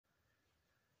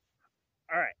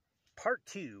All right, part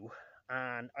 2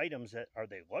 on items that are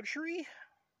they luxury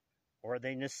or are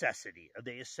they necessity? Are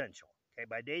they essential? Okay,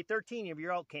 by day 13 of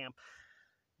your out camp,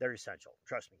 they're essential.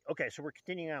 Trust me. Okay, so we're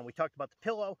continuing on. We talked about the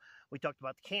pillow. We talked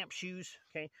about the camp shoes.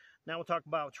 Okay, now we'll talk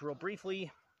about, real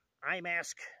briefly, eye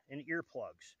mask and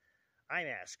earplugs. Eye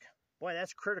mask. Boy,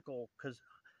 that's critical because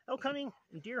elk hunting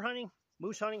and deer hunting,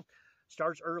 moose hunting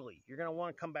starts early. You're going to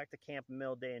want to come back to camp in the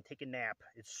middle of the day and take a nap.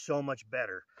 It's so much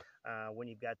better when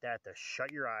you've got that to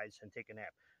shut your eyes and take a nap.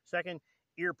 Second,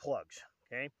 earplugs.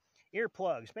 Okay,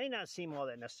 earplugs may not seem all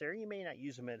that necessary. You may not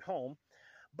use them at home.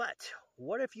 But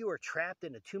what if you are trapped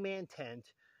in a two-man tent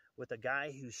with a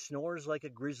guy who snores like a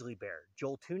grizzly bear?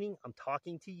 Joel Tuning, I'm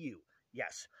talking to you.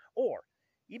 Yes. Or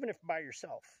even if by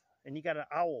yourself and you got an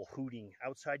owl hooting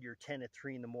outside your tent at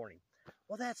 3 in the morning.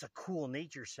 Well, that's a cool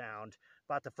nature sound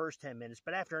about the first 10 minutes,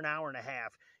 but after an hour and a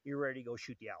half, you're ready to go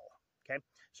shoot the owl. Okay?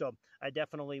 So I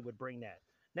definitely would bring that.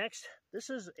 Next, this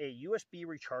is a USB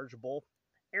rechargeable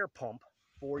air pump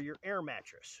for your air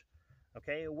mattress.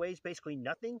 Okay? It weighs basically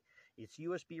nothing. It's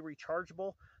USB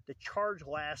rechargeable. The charge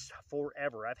lasts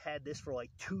forever. I've had this for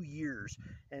like 2 years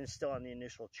and it's still on the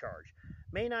initial charge.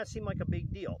 May not seem like a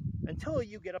big deal until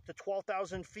you get up to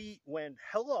 12,000 feet when,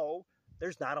 hello,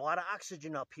 there's not a lot of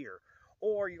oxygen up here.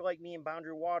 Or you're like me in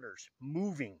Boundary Waters,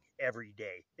 moving every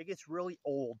day. It gets really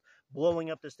old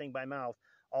blowing up this thing by mouth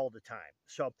all the time.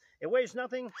 So it weighs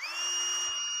nothing.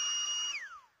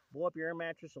 Blow up your air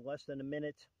mattress in less than a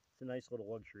minute. It's a nice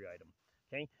little luxury item.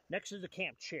 Okay. Next is the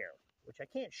camp chair, which I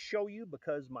can't show you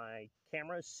because my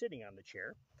camera is sitting on the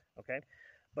chair. Okay.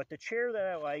 But the chair that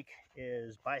I like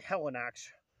is by Helinox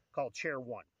called Chair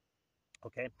 1.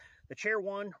 Okay. The Chair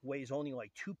 1 weighs only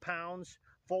like 2 pounds,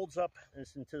 folds up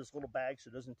into this little bag so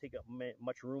it doesn't take up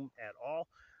much room at all.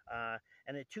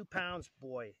 And at 2 pounds,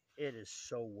 boy, it is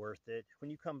so worth it.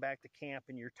 When you come back to camp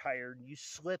and you're tired, you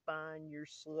slip on your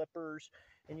slippers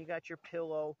and you got your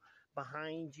pillow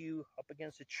behind you up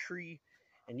against a tree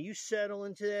and you settle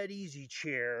into that easy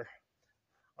chair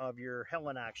of your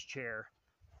Helinox chair.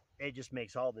 It just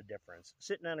makes all the difference.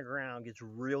 Sitting on the ground gets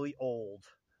really old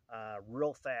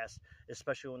real fast,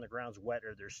 especially when the ground's wet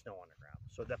or there's snow on the ground.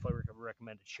 So definitely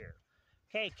recommend a chair.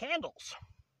 Okay, candles.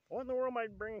 What in the world am I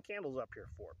bringing candles up here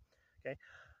for? Okay,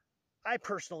 I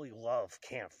personally love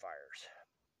campfires.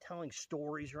 Telling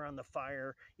stories around the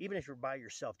fire, even if you're by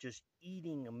yourself, just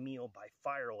eating a meal by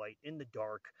firelight in the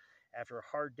dark after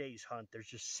a hard day's hunt. There's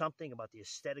just something about the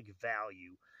aesthetic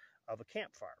value of a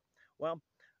campfire. Well,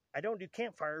 I don't do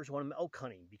campfires when I'm elk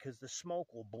hunting because the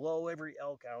smoke will blow every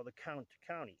elk out of the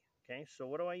county. Okay, so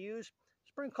what do I use?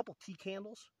 Just bring a couple tea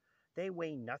candles. They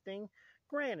weigh nothing.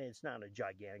 Granted, it's not a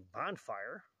gigantic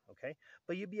bonfire, okay,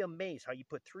 but you'd be amazed how you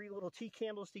put 3 little tea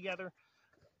candles together.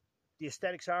 The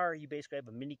aesthetics are you basically have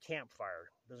a mini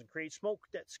campfire. It doesn't create smoke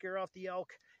that scare off the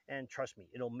elk, and trust me,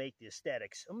 it'll make the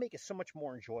aesthetics, it'll make it so much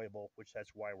more enjoyable, which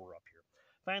that's why we're up here.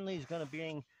 Finally, is going to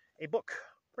bring a book.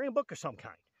 Bring a book of some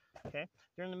kind. Okay,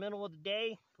 during the middle of the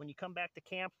day, when you come back to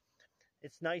camp,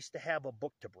 it's nice to have a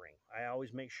book to bring. I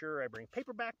always make sure I bring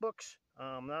paperback books.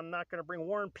 I'm not going to bring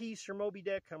War and Peace or Moby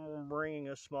Dick. I'm bringing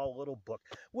a small little book,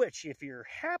 which if you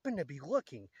happen to be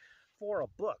looking for a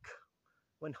book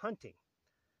when hunting,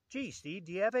 gee, Steve,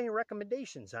 do you have any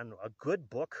recommendations on a good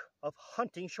book of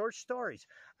hunting short stories?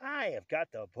 I have got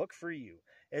the book for you.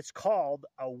 It's called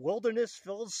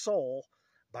AWildernessFilledSoul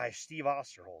by Steve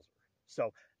Osterholzer.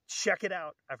 So check it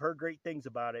out. I've heard great things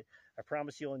about it. I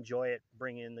promise you'll enjoy it.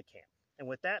 Bring it in the camp. And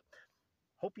with that,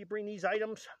 hope you bring these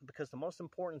items because the most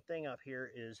important thing up here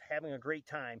is having a great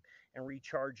time and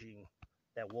recharging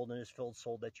that wilderness-filled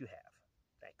soul that you have.